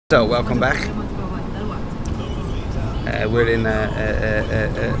So welcome back. We're in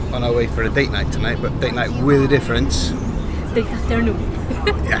on our way for a date night tonight, but date night with a difference. Date afternoon.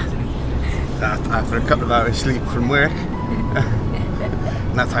 Yeah. After a couple of hours sleep from work,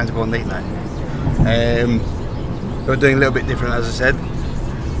 now time to go on date night. We're doing a little bit different, as I said.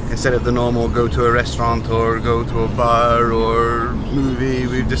 Instead of the normal go to a restaurant or go to a bar or movie,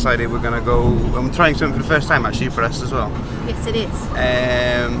 we've decided we're gonna go. I'm trying something for the first time actually for us as well. Yes, it is.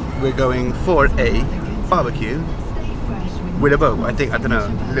 We're going for a barbecue with a boat. I don't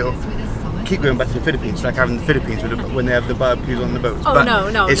know, keep going back to the Philippines, like having the Philippines with when they have the barbecues on the boats. Oh, but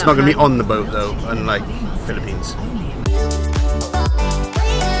no, it's not going to be on the boat though, unlike Philippines.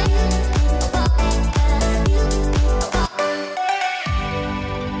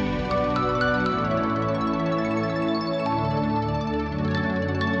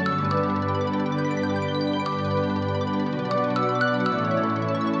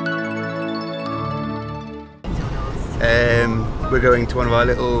 We're going to one of our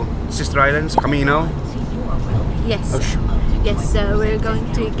little sister islands, Comino. Yes. Yes, we're going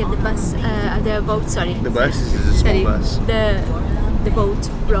to get the bus, the boat, sorry. The bus is a small bus. The boat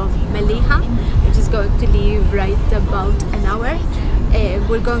from Melilla, which is going to leave right about an hour.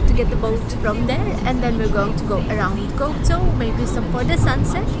 We're going to get the boat from there, and then we're going to go around Gozo, maybe some for the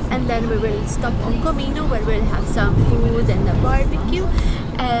sunset, and then we will stop on Comino where we'll have some food and a barbecue.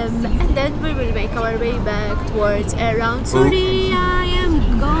 And then we will make our way back towards around. Sorry, I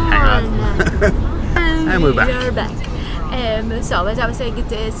am gone. And we're back. We are back. So as I was saying,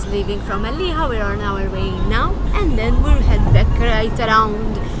 it is leaving from Melilla. We're on our way now, and then we'll head back right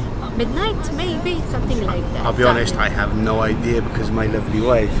around midnight, maybe something like that. I'll be honest, I have no idea because my lovely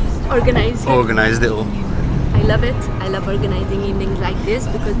wife organised it all. I love it. I love organizing evenings like this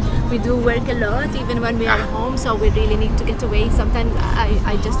because we do work a lot even when we are home, so we really need to get away. Sometimes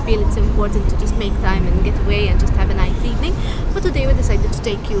I just feel it's important to just make time and get away and just have a nice evening. But today we decided to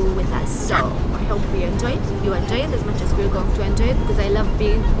take you with us, so I hope we enjoy it. You enjoy it as much as we're going to enjoy it because I love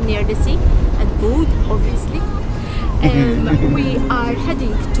being near the sea and food, obviously. We are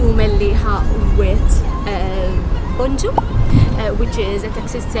heading to Melilla with Bonjour, which is a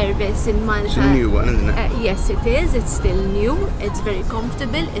taxi service in Malta. It's a new one, isn't it? Yes, it is. It's still new. It's very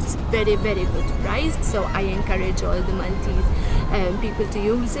comfortable. It's very, very good priced. So I encourage all the Maltese people to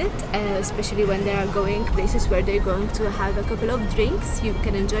use it, especially when they are going places where they're going to have a couple of drinks. You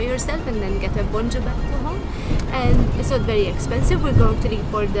can enjoy yourself and then get a Bonjour back to home. And it's not very expensive. We're going to leave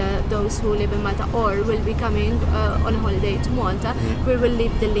for those who live in Malta or will be coming on a holiday to Malta. We will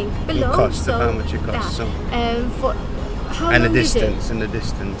leave the link below. How much it costs. Yeah. So. How and long the is it? distance, and the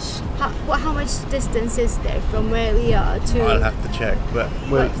distance. How much distance is there from where we are to? I'll have to check, but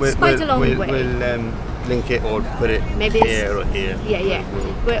it's quite a long way. We'll link it or put it maybe here or here. Yeah.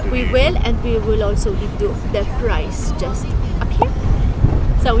 We will, and we will also give you the price just up here,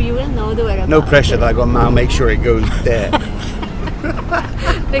 so you will know the whereabouts. No pressure that I got now. Make sure it goes there.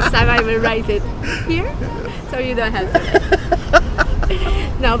 Next time I will write it here, so you don't have to.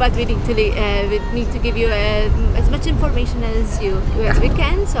 No, but we need to give you as much information as we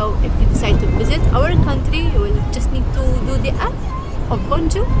can. So if you decide to visit our country, you will just need to do the app of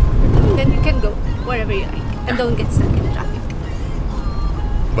Bonjour, and then you can go wherever you like and don't get stuck in traffic.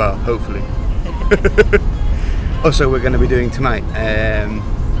 Well, hopefully. Also, we're going to be doing tonight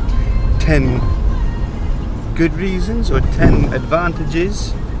 10 good reasons or 10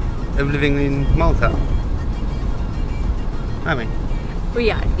 advantages of living in Malta. We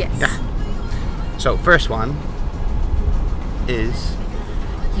are, yes. Yeah. So first one is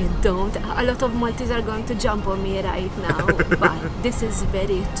a lot of Maltese are going to jump on me right now, but this is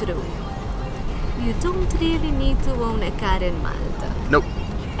very true. You don't really need to own a car in Malta. Nope.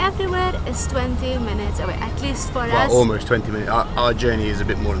 Everywhere is 20 minutes away, at least for us. Well, almost 20 minutes. Our journey is a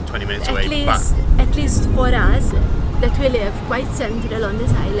bit more than 20 minutes away. At least for us, that we live quite central on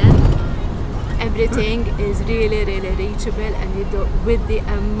this island. Everything is really, really reachable, and with the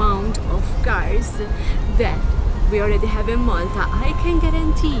amount of cars that we already have in Malta, I can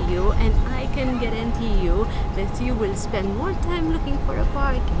guarantee you that you will spend more time looking for a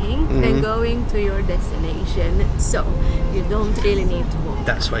parking than going to your destination. So you don't really need to walk.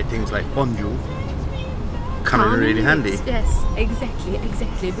 That's why things like Bonjour come in really handy. Yes,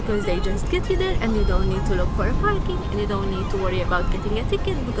 exactly, because they just get you there and you don't need to look for a parking and you don't need to worry about getting a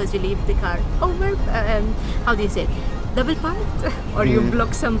ticket because you leave the car over, double parked or you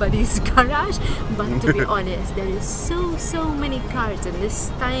block somebody's garage. But to be honest, there is so many cars in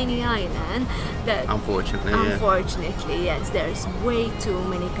this tiny island that unfortunately yes, there's way too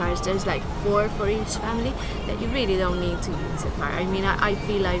many cars. There's like 4 for each family that you really don't need to use a car. I mean, I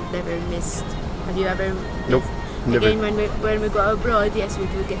feel I've never missed. Have you ever? Nope. Never. Again, when we go abroad, yes, we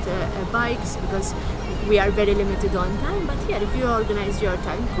do get bikes because we are very limited on time. But yeah, if you organize your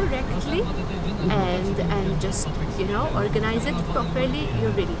time correctly and just, you know, organize it properly, you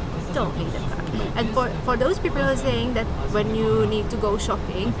really don't need a car. And for those people who are saying that when you need to go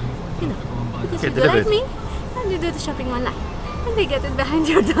shopping, you know, because you do like me, and you do the shopping online, and they get it behind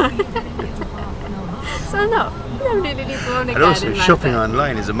your door. So no, you don't really need to own a car. And also, shopping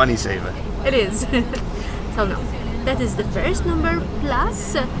online is a money saver. It is. So no, that is the first number.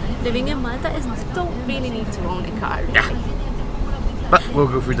 Plus, living in Malta is don't really need to own a car. Really. Yeah. But we'll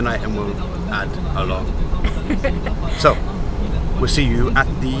go through the night and we'll add along. So, we'll see you at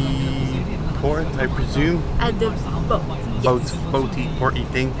the port, I presume. At the boat. Yes. Porty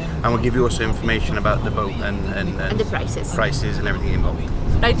thing, and we'll give you also information about the boat and the prices. Prices and everything involved.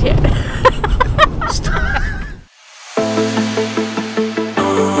 Right here.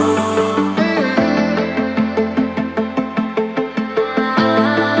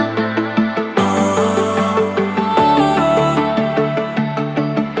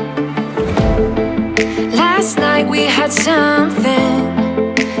 Last night we had something.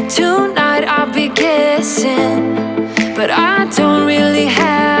 Tonight I'll be guessing, but I don't really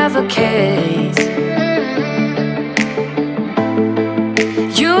have a case.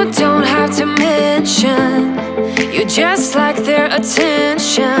 You don't have to mention, you just like their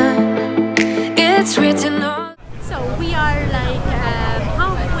attention. It's written on. So we are like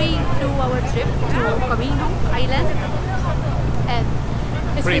halfway through our trip to Comino Island.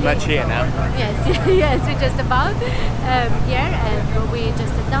 Pretty much here now. Yes, yes, we're just about here, and we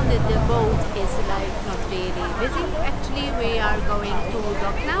just done it. The boat is like not really busy. Actually, we are going to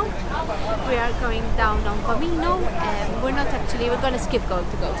dock now. We are going down on Comino, and we're not actually. We're gonna skip going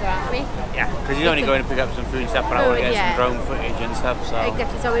to go to, aren't we? Yeah, because you're only going to pick up some food and stuff, but I want to get some drone footage and stuff. So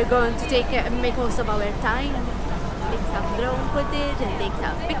exactly. So we're going to make most of our time, take some drone footage and take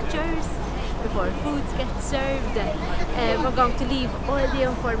some pictures before food gets served. We're going to leave all the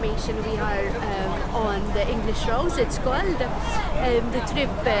information we are on the English Rose, it's called. The trip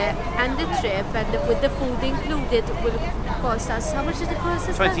and with the food included will cost us, how much does it cost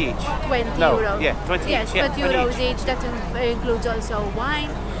us? 20 each. 20 euros. Yeah, 20 yes, each. Yeah, 20 euros each. That includes also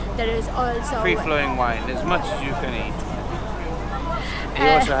wine. There is also free flowing wine, as much as you can eat. He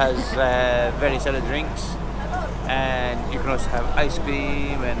also has very solid drinks. And you can also have ice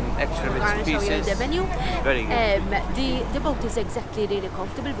cream and extra bits and pieces. Show you the menu. Very good. The boat is exactly really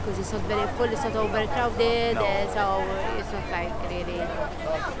comfortable because it's not very full, it's not overcrowded, so it's not like really.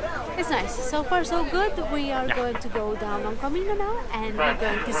 It's nice. So far so good. We are going to go down on Comino now, and we're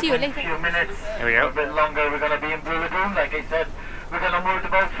going to see you later. A few minutes. Here we go. A bit longer. We're going to be in Blue Lagoon. Like I said, we're going to move the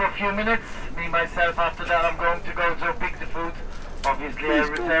boat for a few minutes. Me myself. After that, I'm going to go to pick the food. Obviously, I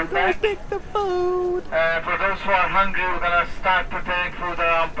return back. Pick the food. For those who are hungry, we're gonna start preparing food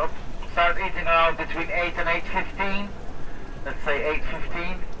around, start eating around between 8 and 8:15. Let's say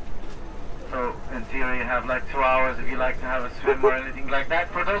 8:15. So in theory, you have like 2 hours if you like to have a swim or anything like that.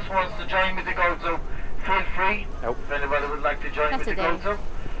 For those who wants to join me to go to, feel free. Nope. If anybody would like to join me to That's go okay. to.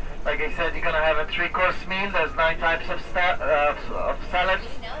 Like I said, you're gonna have a 3-course meal. There's 9 types of salads.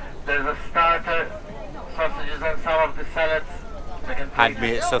 There's a starter, sausages, and some of the salads.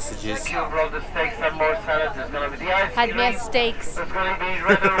 Handmade sausages. Cube roll the steaks and more salads. There's going to be the ice cream. Handmade steaks. There's going to be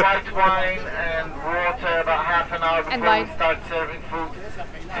red or white wine and water about half an hour before we start serving food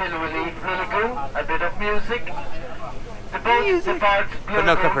till we leave Blue Lagoon. A bit of music. The boat departs Blue But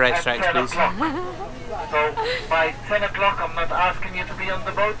no Lagoon copyright at strikes, 10 please. o'clock. So by 10 o'clock, I'm not asking you to be on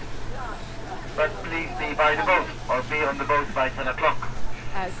the boat, but please be by the boat or be on the boat by 10 o'clock.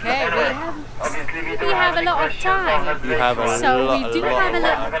 Okay, Obviously, we have a lot of time. You have a lot of time,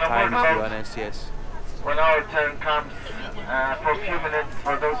 time, to be honest, yes. When our turn comes, for a few minutes,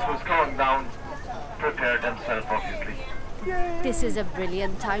 for those who's going down, prepare themselves, obviously. This is a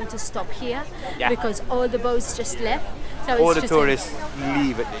brilliant time to stop here because all the boats just left. So all it's the tourists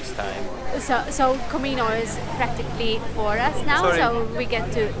leave at this time. So Comino is practically for us now. Sorry. So we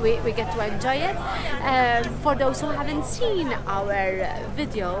get to enjoy it. For those who haven't seen our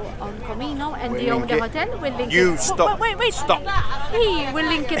video on Comino and they own the hotel, we'll link You it. stop. Wait. Stop. Hey, we'll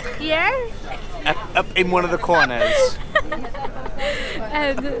link it here. Up in one of the corners.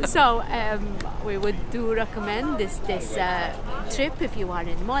 And so we would do recommend this trip if you are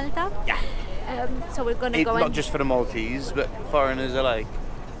in Malta. Yeah. So we're gonna go Not and just for the Maltese, but foreigners alike.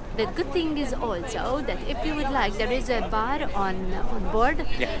 the good thing is also that if you would like, there is a bar on board.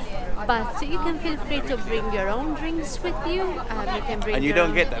 Yeah. But so you can feel free to bring your own drinks with you. You can bring. And you your don't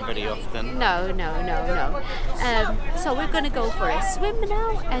own- get that very often. No. So we're gonna go for a swim now,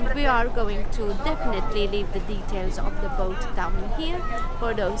 and we are going to definitely leave the details of the boat down here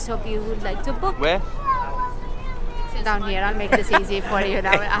for those of you who'd like to book. Where? Down here. I'll make this easy for you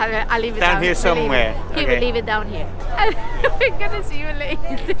now. I'll leave it Down down here We'll leave somewhere. it- He Okay. will leave it down here. We're gonna see you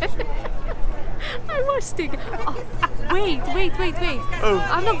later. I was thinking. Oh, wait. Oh.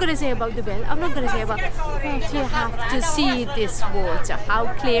 I'm not gonna say about the bell. I'm not gonna say about. But you have to see this water. How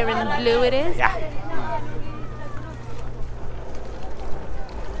clear and blue it is. Yeah.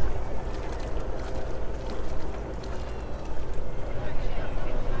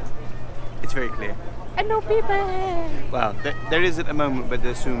 It's very clear. And no people. Well, there is at the moment, but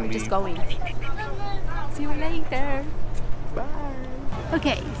there'll soon be. Just going. See you later. Bye.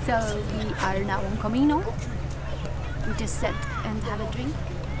 Okay, so we are now on Comino. We just sit and have a drink.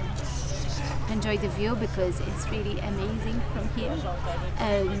 Enjoy the view because it's really amazing from here.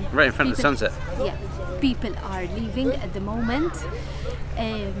 Right in front of the sunset. Yeah, people are leaving at the moment.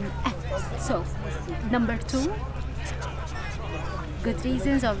 So, number 2, good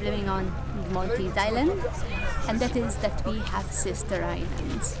reasons of living on the Maltese island, and that is that we have sister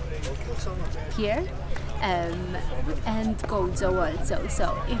islands here. And Gozo also.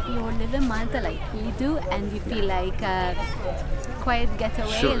 So if you live in Malta like we do and you feel like a quiet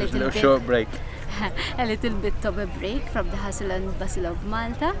getaway, a little bit, short break. a little bit of a break from the hustle and bustle of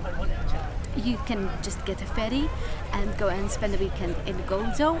Malta, you can just get a ferry and go and spend the weekend in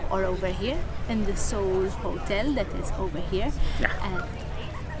Gozo or over here in the Soul Hotel that is over here. Yeah. And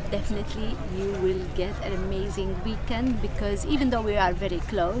definitely you will get an amazing weekend because even though we are very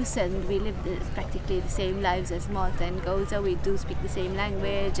close and we live practically the same lives as Malta and Gozo, we do speak the same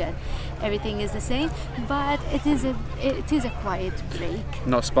language and everything is the same, but it is a quiet break.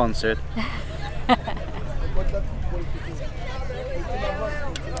 Not sponsored.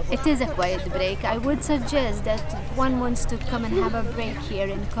 It is a quiet break. I would suggest that if one wants to come and have a break here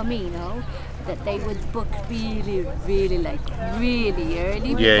in Comino, that they would book really early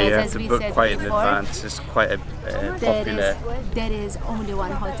because Yeah, you have as to we book said quite in before, advance. It's quite a popular. there is only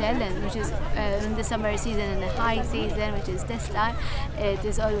one hotel, and which is in the summer season and the high season, which is this time, it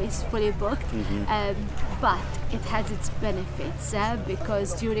is always fully booked. But it has its benefits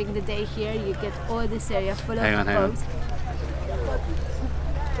because during the day here you get all this area full of Hang on. boats.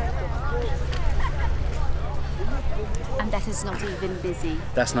 And that is not even busy.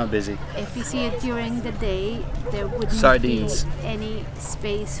 That's not busy. If you see it during the day, there wouldn't Sardines. be any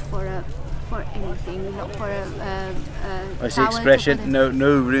space for anything, not for a What's the towel to expression? put in.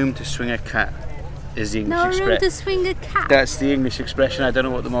 No room to swing a cat is the English No room expression. to swing a cat. That's the English expression. I don't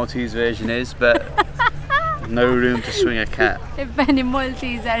know what the Maltese version is, but no room to swing a cat. If any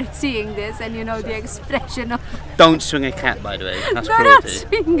Maltese are seeing this and you know the expression of Don't swing a cat, by the way. That's do not cruelty.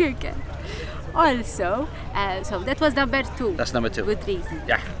 swing a cat. Also, so that was number 2. That's number 2. Good reason.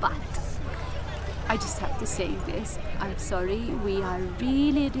 Yeah. But I just have to say this. I'm sorry. We are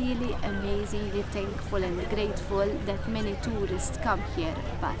really amazingly thankful and grateful that many tourists come here,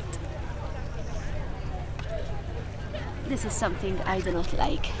 but this is something I do not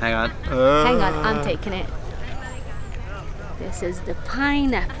like. Hang on. Hang on, I'm taking it. This is the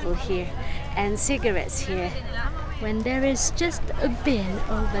pineapple here and cigarettes here when there is just a bin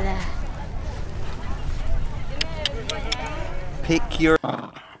over there. Pick your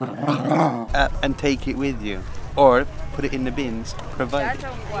up and take it with you, or put it in the bins provided.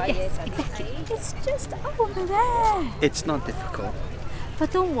 Yes, exactly. It's just over there. It's not difficult.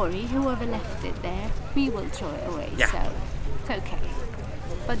 But don't worry, whoever left it there, we will throw it away. Yeah. So it's okay.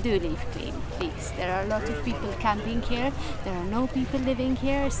 But do leave clean, please. There are a lot of people camping here. There are no people living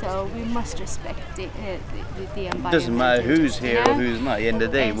here, so we must respect the environment. Doesn't matter who's you here know? or who's not. At the end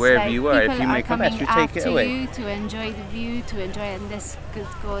of the day, It's wherever like you are, if people you are make a mess, you coming take it after away. you to enjoy the view, to enjoy, and this could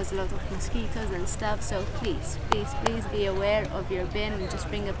cause a lot of mosquitoes and stuff. So please be aware of your bin and just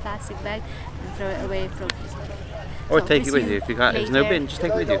bring a plastic bag and throw it away appropriately. Or So take we it with see you. If you can't, there's no later. bin, just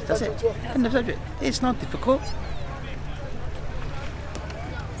take it with you. That's it. End of subject. It's not difficult.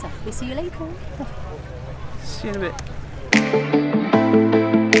 So we see you later. See you in a bit.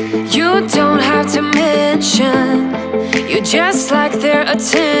 You don't have to mention, you just like their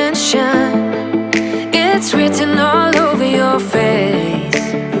attention. It's written all over your face.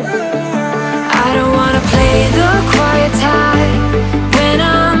 I don't wanna play the quiet type when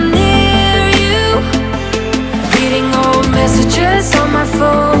I'm near you. Reading old messages on my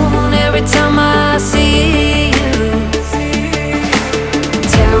phone every time I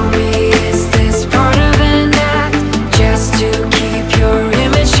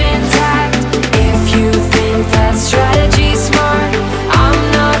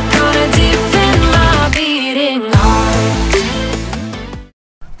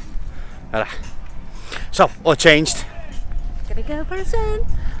Voilà. So, all changed. Gonna go for a swim.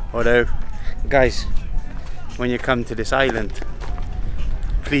 Although, guys, when you come to this island,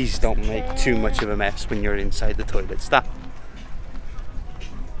 please don't make too much of a mess when you're inside the toilet. Stop.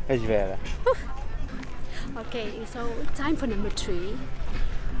 Okay, so time for number 3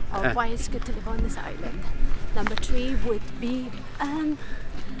 of why it's good to live on this island. Number 3 would be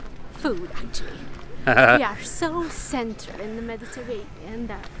food, actually. We are so central in the Mediterranean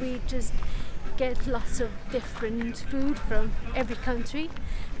that we just get lots of different food from every country.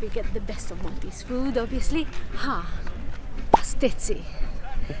 We get the best of Maltese food, obviously. Pastizzi.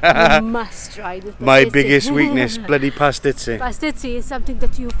 You must try this. My biggest weakness, bloody pastizzi. Pastizzi is something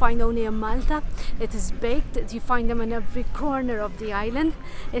that you find only in Malta. It is baked. You find them in every corner of the island.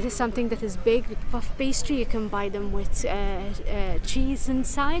 It is something that is baked with puff pastry. You can buy them with cheese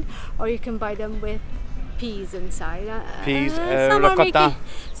inside, or you can buy them with peas inside. Ricotta.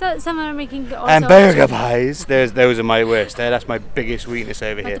 Some are making also And burger pies. Those are my worst. That's my biggest weakness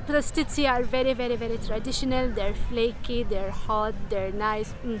over here. But the pastizzi are very, very, very traditional. They're flaky, they're hot, they're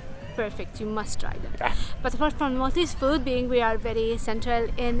nice. Perfect, you must try them. But apart from Maltese food, being we are very central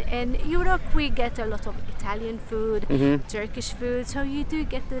in Europe, we get a lot of Italian food, Turkish food, so you do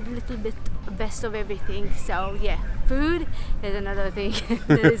get a little bit best of everything. So yeah, food is another thing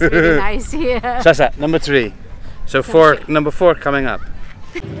that is really nice here. So that's that, number 3. So number 4 coming up.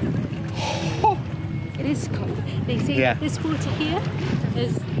 It is cold. They say this water here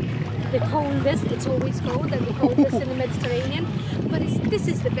is the coldest. It's always cold and the coldest in the Mediterranean. But this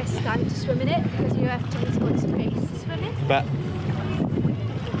is the best time to swim in it because you have transport space to swim in. But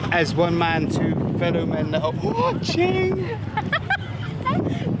as one man to fellow men that are watching,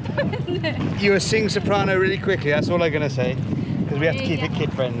 you sing soprano really quickly. That's all I'm gonna say because we have to keep it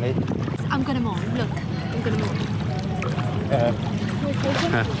kid friendly. I'm gonna moan. Look, I'm gonna moan.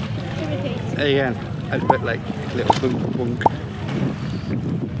 There you go. I'd put like a little bunk bunk.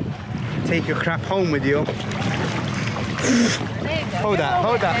 Take your crap home with you. Hold that,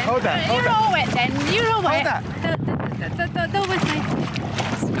 hold that, hold that, hold that. You roll it then, you roll it. Hold that. That was my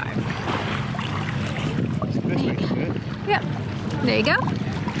scarf. This way, good. Yeah, there you go.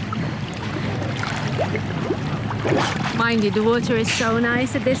 Mind you, the water is so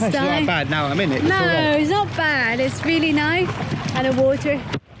nice at this time. It's not bad now I'm in it. No, right. it's not bad. It's really nice. And the water is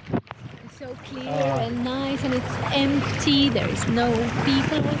so clear and nice and it's empty. There is no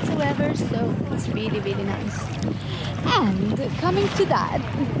people whatsoever. So it's really, really nice. And coming to that.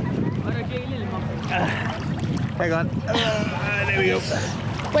 Hang on. There we go.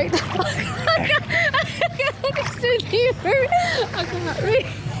 Wait. I can't read.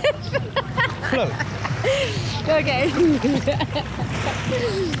 Float. Okay.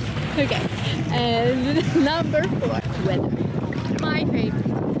 Okay. And number 4, weather. My favorite.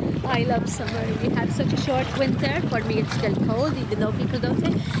 I love summer. We have such a short winter. For me, it's still cold, even though people don't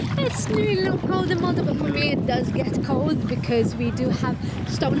say it's really not cold in Malta. But for me, it does get cold because we do have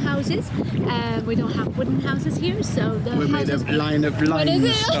stone houses. We don't have wooden houses here, so the We're made houses. of line of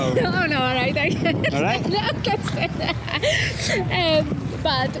limestone. Oh no! All right. All right. I can't say that.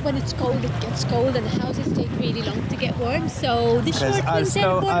 But when it's cold, it gets cold, and the houses take really long to get warm. So the short winter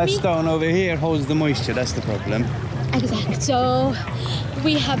our stone over here holds the moisture. That's the problem. Exactly. So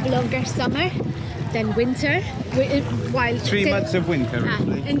we have longer summer than winter. While 3 months of winter.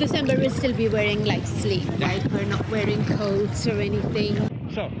 Really. in December we'll still be wearing like sleep, like we're not wearing coats or anything.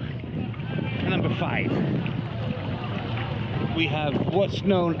 So, number 5. We have what's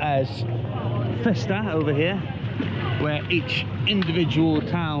known as Festa over here, where each individual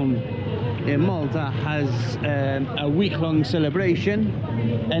town in Malta has a week-long celebration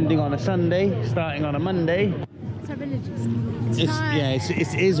ending on a Sunday, starting on a Monday. It's a religious thing. It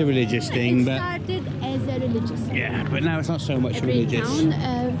is a religious thing, It started as a religious thing. yeah, but now it's not so much religious.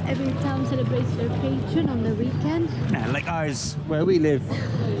 Every town celebrates their patron on the weekend. Yeah, like ours, where we live,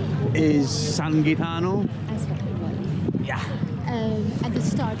 is San Gitano. That's what it was. Yeah. And it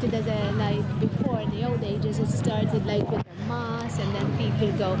started as a, like before in the old ages, it started like with a mass, and then people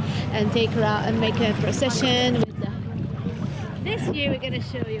go and take her out and make a procession with the. This year we're gonna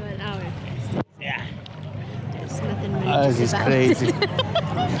show you at our festival. Yeah. There's nothing religious This is about crazy. it.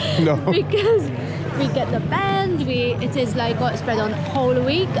 No. Because we get the band, it is like got spread on the whole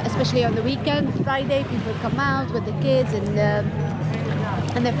week, especially on the weekend. Friday people come out with the kids and their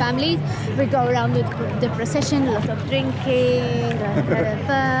families. We go around with the procession, a lot of drinking, a lot of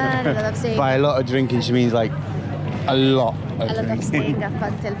fun, a lot of staying. By a lot of drinking, she means like a lot of A lot of drinking. staying up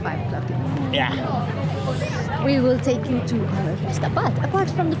until 5 o'clock. Yeah. We will take you to our festa, but apart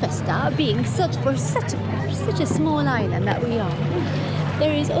from the festa, being such a small island that we are,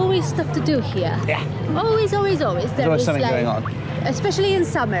 there is always stuff to do here. Yeah. Always. There's always something going on. Especially in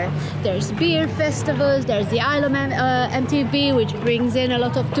summer. There's beer festivals, there's the Isle of MTV, which brings in a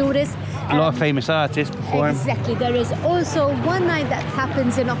lot of tourists. A lot of famous artists perform. Exactly. There is also one night that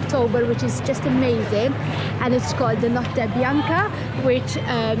happens in October, which is just amazing, and it's called the Notte Bianca, which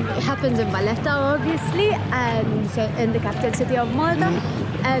happens in Valletta, obviously, and so in the capital city of Malta,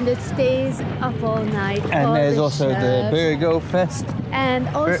 and it stays up all night. And there's also the BBQ Fest. And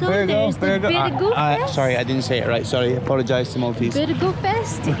also there's the BBQ Fest. Sorry, I didn't say it right. Sorry, apologise to Maltese. BBQ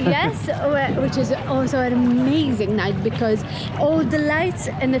Fest, yes, which is also an amazing night because all the lights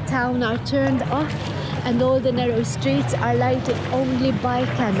in the town are turned off and all the narrow streets are lighted only by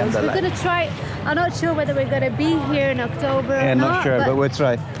candles. We're going to try, I'm not sure whether we're going to be here in October or not sure, but we'll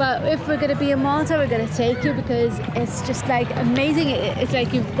try. But if we're going to be in Malta, we're going to take you because it's just like amazing. It's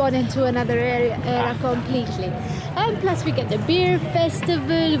like you've gone into another era completely. And plus we get the beer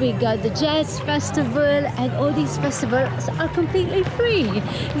festival, we got the jazz festival, and all these festivals are completely free.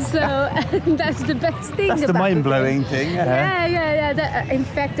 So that's the best thing. That's the mind-blowing thing. Yeah. In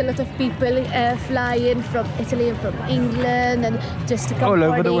fact, a lot of people fly in from Italy and from England and just to come all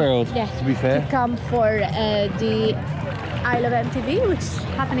over the world, yeah, to be fair. To come for the Isle of MTV, which is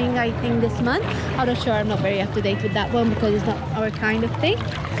happening I think this month. I'm not sure, I'm not very up to date with that one because it's not our kind of thing.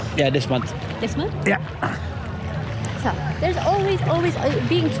 Yeah, this month. This month? Yeah. So there's always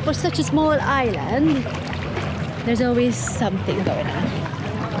being for such a small island, there's always something going on.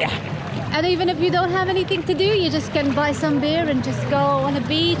 Yeah. And even if you don't have anything to do, you just can buy some beer and just go on a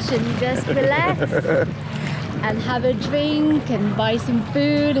beach and just relax and have a drink and buy some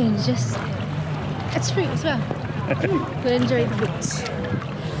food and just, it's free as well. To enjoy the beach.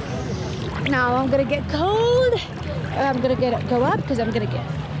 Now I'm gonna get cold. I'm gonna go up because I'm gonna get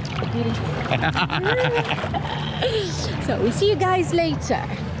a beauty. So we'll see you guys later.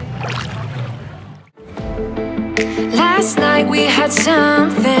 Last night we had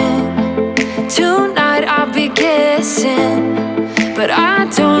something. Tonight I'll be guessing, but I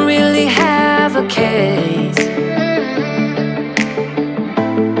don't really have a case.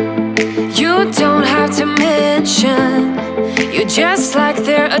 You don't have to mention, you just like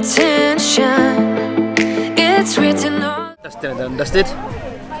their attention. It's written on. That's dinner done and dusted.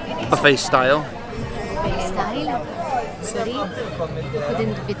 Buffet style. Sorry, we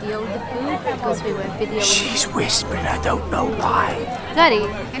couldn't video the food because we were videoing. She's whispering, I don't know why. Sorry,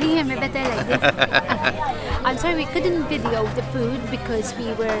 can you hear me better like this? Okay. I'm sorry, we couldn't video the food because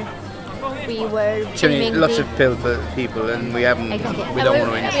we were filming lots of people and we haven't. Exactly. We don't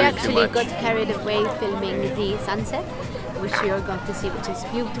want to intrude We too actually much. got carried away filming the sunset, which you are going to see, which is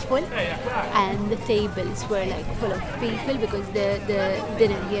beautiful. And the tables were like full of people because the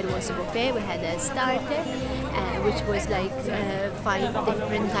dinner here was a buffet. We had a starter, which was like 5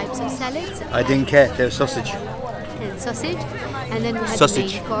 different types of salads. I didn't care. There was sausage. And sausage, and then we had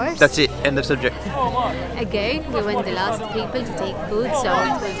Sausage. the main course. That's it. End of subject. Again, we were the last people to take food, so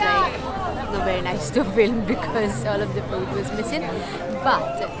it was like not very nice to film because all of the food was missing.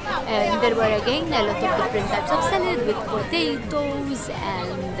 But there were again a lot of different types of salad with potatoes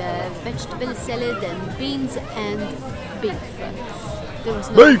and vegetable salad and beans and beef. There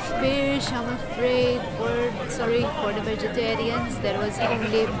was no fish, I'm afraid, for the vegetarians. There was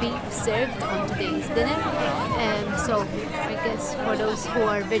only beef served on today's dinner. So I guess for those who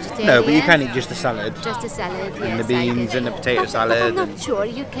are vegetarian... No, but you can eat just a salad. Just a salad, yes. And the beans and the potato salad. But I'm not sure.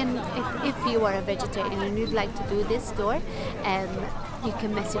 You can, if you are a vegetarian and you'd like to do this tour, you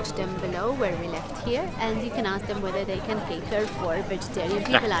can message them below where we left here, and you can ask them whether they can cater for vegetarian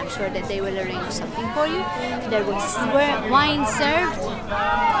people. I'm sure that they will arrange something for you. There was wine served. So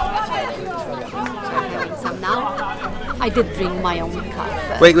I'm having some now. I did bring my own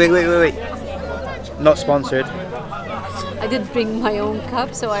cup. Wait. Not sponsored. I did bring my own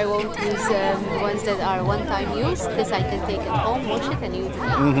cup, so I won't use the ones that are one-time use. This I can take it home, wash it, and use it.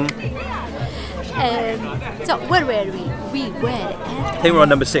 So where were we? We were at... I think we're on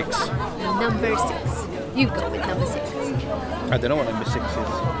number 6. Number 6. You go with number 6. I don't know what number 6 is.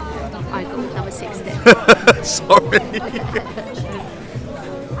 I go with number 6 then. Sorry.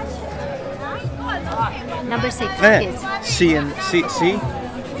 Number 6 is...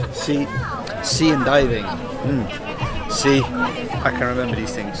 Sea and diving. See, I can remember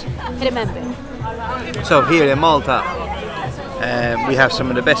these things. Remember. So here in Malta, we have some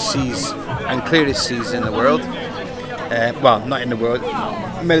of the best seas and clearest seas in the world. Well, not in the world,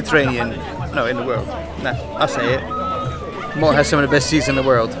 Mediterranean. No, in the world. Nah, I'll say it. Malta has some of the best seas in the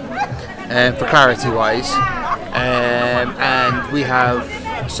world, for clarity-wise, and we have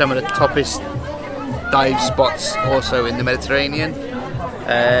some of the toppest dive spots also in the Mediterranean.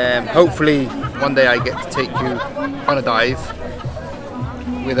 Hopefully one day I get to take you on a dive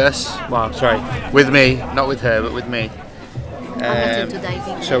with us. Well, sorry, with me, not with her, but with me. I'm not into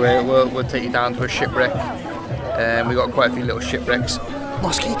diving. So we'll take you down to a shipwreck. We got quite a few little shipwrecks.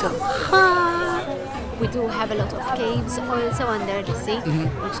 Mosquito. We do have a lot of caves also under the sea,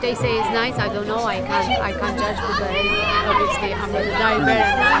 which they say is nice. I don't know. I can't judge because obviously I'm not a diver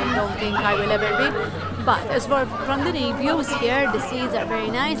and I don't think I will ever be. But as for from the reviews here, the seas are very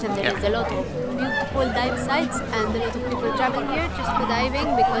nice and there is a lot of beautiful dive sites and a lot of people traveling here just for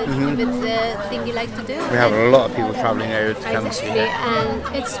diving because if it's a thing you like to do. We have a lot of people travelling here to come see Exactly, it.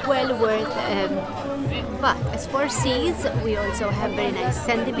 and it's well worth. But as for seas, we also have very nice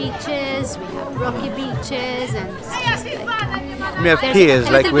sandy beaches. We have rocky beaches, and it's just like We have there's piers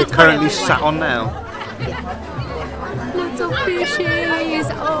a like little we're bit for currently everyone. sat on now. Lots of fishes.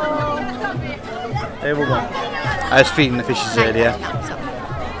 Oh. There we go. I was feeding the fishes earlier.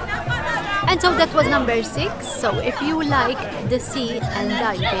 And so that was number 6. So if you like the sea and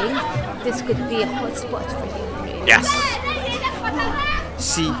diving, this could be a hot spot for you. Really. Yes.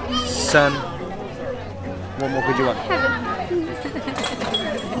 Sea, sun. What more could you want?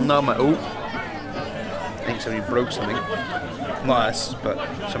 No, my. Oh. I think somebody broke something. Not us, but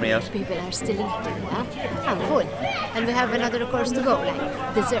somebody else. People are still eating, yeah? I'm full. And we have another course to go,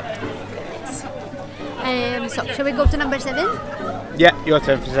 like dessert. Goodness. So, shall we go to number 7? Yeah, your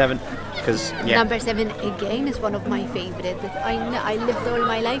turn for 7. Because, yeah. Number 7 again is one of my favorite. I lived all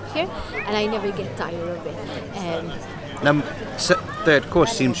my life here and I never get tired of it. Third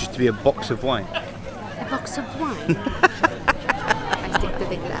course seems just to be a box of wine. A box of wine. I stick to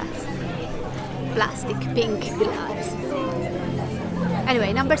the glass. Plastic pink glass.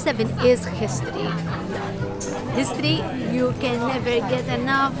 Anyway, number 7 is history. History, you can never get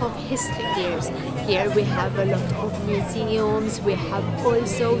enough of history here. Here we have a lot of museums. We have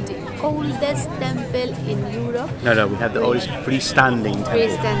also the oldest temple in Europe. No, we have the oldest freestanding temple.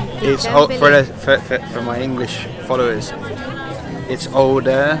 It's temple. for my English followers. It's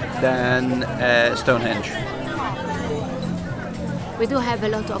older than Stonehenge. We do have a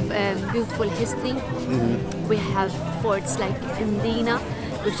lot of beautiful history. We have forts like Mdina,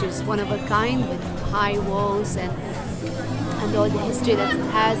 which is one of a kind with high walls and all the history that it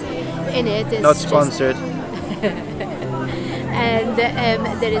has in it. Is Not sponsored. And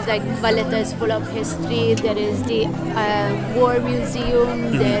there is like Valletta's full of history. There is the War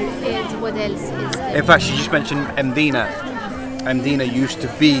Museum. There is, what else is there? In fact, she just mentioned Mdina. Mdina used to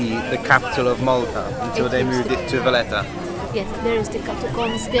be the capital of Malta until they moved it to Valletta. Yes, there is the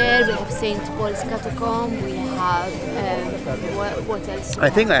catacombs there. We have St. Paul's catacomb. We have what else? I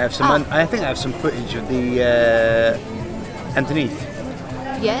think I have some. I think I have some footage of the underneath.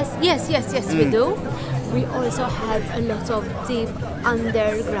 Yes, we do. We also have a lot of deep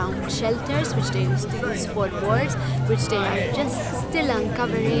underground shelters, which they used to use for wars, which they are just still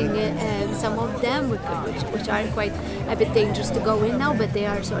uncovering some of them, which are quite a bit dangerous to go in now, but they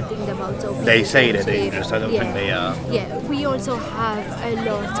are sorting them out. So They say they're dangerous, I don't think they are. Yeah, we also have a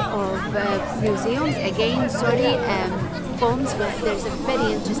lot of museums. Again, bombs, but there's a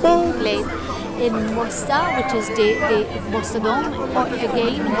very interesting place in Mosta, which is the Mosta Dome.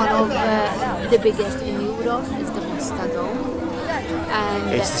 Again, one of the biggest in Europe is the Mosta Dome.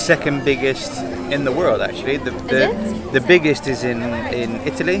 And It's the second biggest in the world, actually. The biggest is in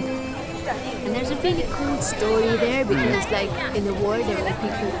Italy. And there's a really cool story there because, like, in the war, there were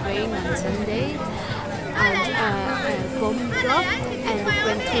people praying on Sunday, and a bomb dropped and it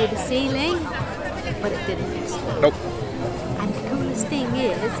went through the ceiling, but it didn't explode. Nope. And the coolest thing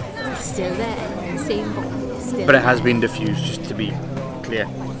is, it's still there. The same bomb is still But it there. has been diffused, just to be clear.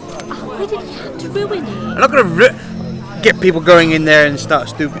 Oh, why did you have to ruin it? I'm not going to get people going in there and start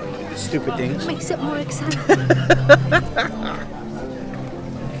stupid things. Makes it more exciting.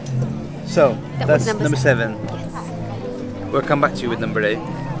 So, That that's was number 7. Yes. We'll come back to you with number 8.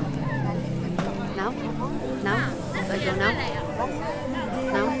 Now? Now? Do I go now?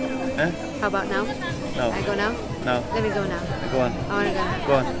 Now? Huh? How about now? No. I go now? No. Let me go now. Go on. I want to go now.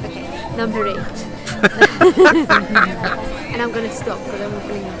 Go on. Okay, number 8. And I'm going to stop because I'm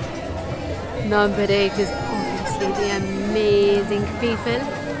feeling. Number 8 is obviously the amazing people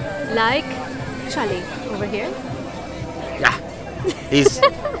like Charlie over here. Yeah. He's.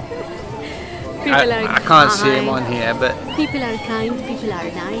 People are I can't see him kind. on here, but People are kind, people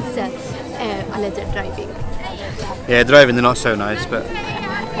are nice, unless they're driving. yeah, driving they're not so nice, but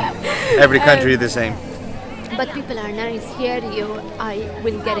every country is the same. But people are nice here. I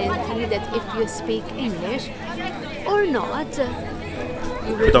will guarantee that if you speak English or not,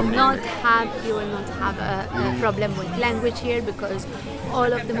 you will not have a problem with language here because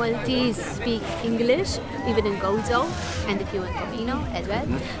all of the Maltese speak English, even in Gozo, and if you're in Comino as well.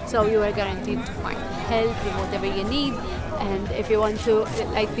 So you are guaranteed to find help with whatever you need. And if you want to,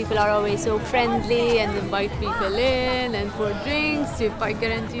 like, people are always so friendly and invite people in and for drinks. If I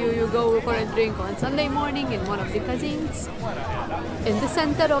guarantee you, you go for a drink on Sunday morning in one of the casinos in the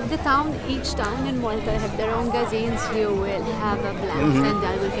center of the town. Each town in Malta have their own casinos. You will have a blast, and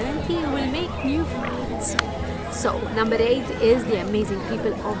I will guarantee you will make new friends. So number 8 is the amazing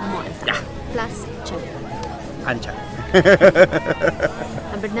people of Malta, plus Chile. And Chile.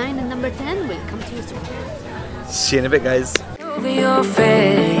 Number 9 and number 10 will come to you soon. See you in a bit, guys. Over your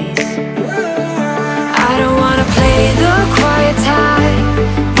face. I don't wanna play the quiet time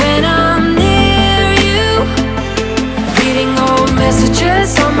when I'm near you. Reading old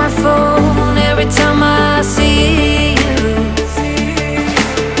messages on my phone every time I see you.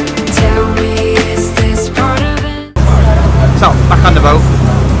 Tell me, is this part of it? So, back on the boat.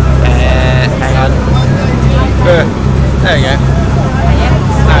 Hang on.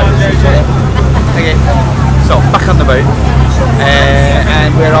 There we go. Okay. So, back on the boat.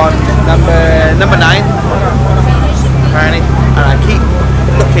 And we're on number 9. Apparently. And I keep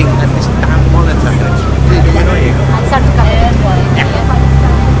looking at this damn monitor. It's really annoying. I'll start to cover it for you.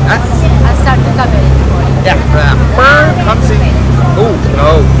 Huh? I'll start to cover it for you. Yeah. Can't see. Oh,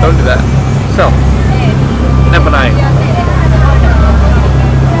 no, don't do that. So, number 9.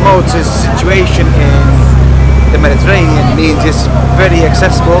 Malta's situation in the Mediterranean means it's very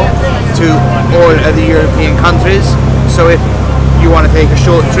accessible to all other European countries. So if you want to take a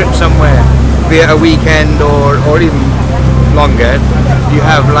short trip somewhere, be it a weekend or even longer, you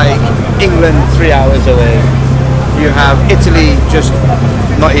have like England 3 hours away. You have Italy just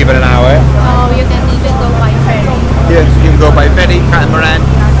not even an hour. Oh, you can even go by ferry. Yes, you can go by ferry, catamaran,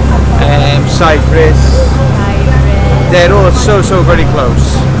 Cyprus. They're all so very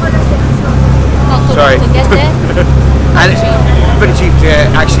close. Sorry. To get there. And it's pretty cheap to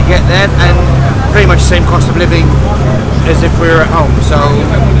actually get there, and pretty much the same cost of living as if we were at home, so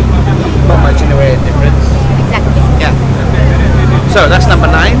not much in the way of difference. Exactly. Yeah. So that's number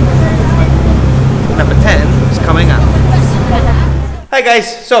 9. Number 10 is coming up. Hi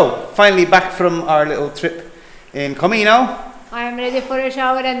guys, so finally back from our little trip in Comino. I am ready for a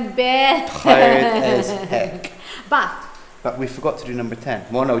shower and bed. Tired as heck. But we forgot to do number 10.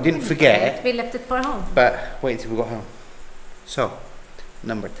 Well, no, we didn't forget, we left it for home. but wait till we got home. So,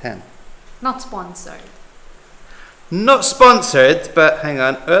 number 10. Not sponsored. Not sponsored, but hang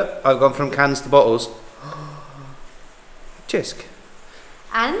on. I've gone from cans to bottles. Chisk.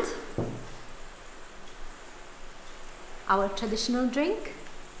 And our traditional drink.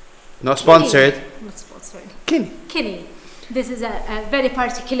 Not sponsored. Kinney. Not sponsored. Kinney. Kinney. This is a very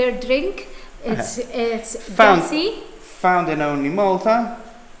particular drink. It's Found- gassy. Found in only Malta.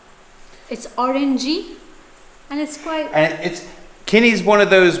 It's orangey, and it's quite. And Kinney's one of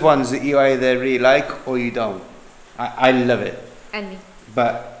those ones that you either really like or you don't. I love it. And me.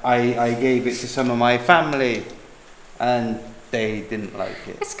 But I gave it to some of my family and they didn't like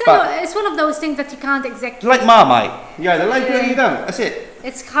it. It's one of those things that you can't exactly. Like Marmite. You either like it or you don't. That's it.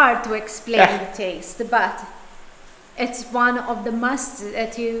 It's hard to explain Yeah. the taste, but it's one of the musts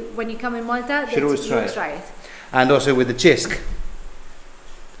that you, when you come in Malta, Should always you try it. it. And also with the chisk,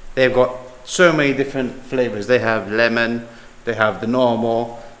 they've got so many different flavors. They have lemon, they have the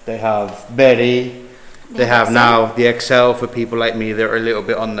normal, they have berry, they have XL. now the XL for people like me that are a little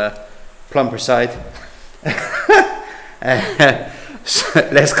bit on the plumper side.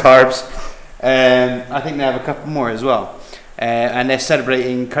 Less carbs. I think they have a couple more as well. And they're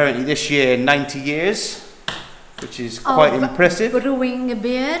celebrating currently this year 90 years, which is quite impressive. Brewing a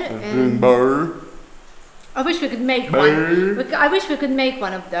beer. Brewing. I wish we could make one. I wish we could make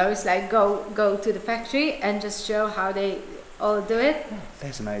one of those. Like go to the factory and just show how they all do it.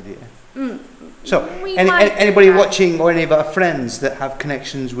 There's an idea. So, We might do anybody that. watching or any of our friends that have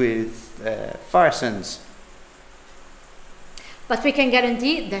connections with Farsons? But we can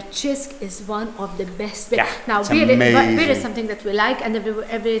guarantee that Chisk is one of the best. Yeah, now it's beer amazing. is something that we like, and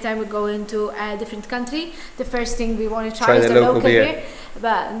every time we go into a different country, the first thing we want to Try try is the the local local beer. beer.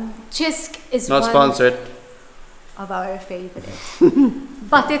 But Chisk is Not one sponsored. of our favorite.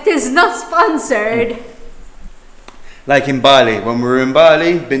 But it is not sponsored. Like in Bali, when we were in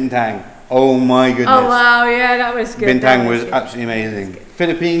Bali, Bintang. Oh my goodness. Oh wow, yeah, that was good. Bintang That was good. absolutely amazing.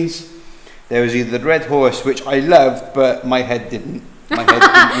 Philippines, there was either the Red Horse, which I loved, but my head didn't. My head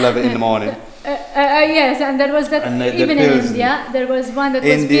didn't love it in the morning. Yes, and there was that And the even in pills. India, there was one that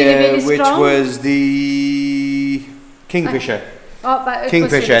was India, really, really which strong. was the Kingfisher. Oh, but it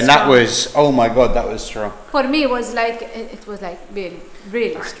Kingfisher, was and that was, oh my god, that was strong. for me. It was like really,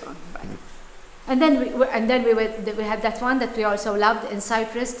 really strong. But. And then we had that one that we also loved in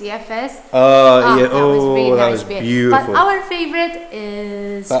Cyprus, the FS. Oh yeah, that was really that nice was beer. beautiful. But our favorite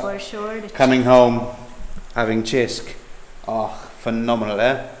is But for sure the coming chisk. home, having chisk. Oh, phenomenal,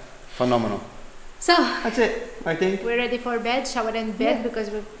 eh? Phenomenal. So That's it, I think. we're ready for bed, shower and bed because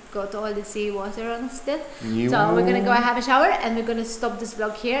we've got all the sea water on us still. You- So we're gonna go and have a shower and we're gonna stop this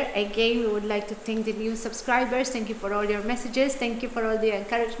vlog here. Again, we would like to thank the new subscribers. Thank you for all your messages. Thank you for all the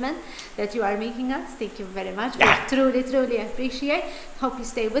encouragement that you are making us. Thank you very much. We truly, truly appreciate. Hope you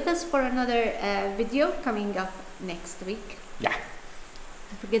stay with us for another video coming up next week. Yeah.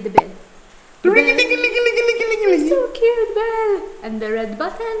 Don't forget the bell. So cute bell and the red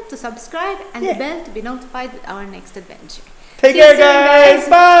button to subscribe and the bell to be notified with our next adventure. Take See you care, soon, guys.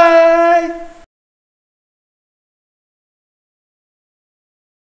 Bye.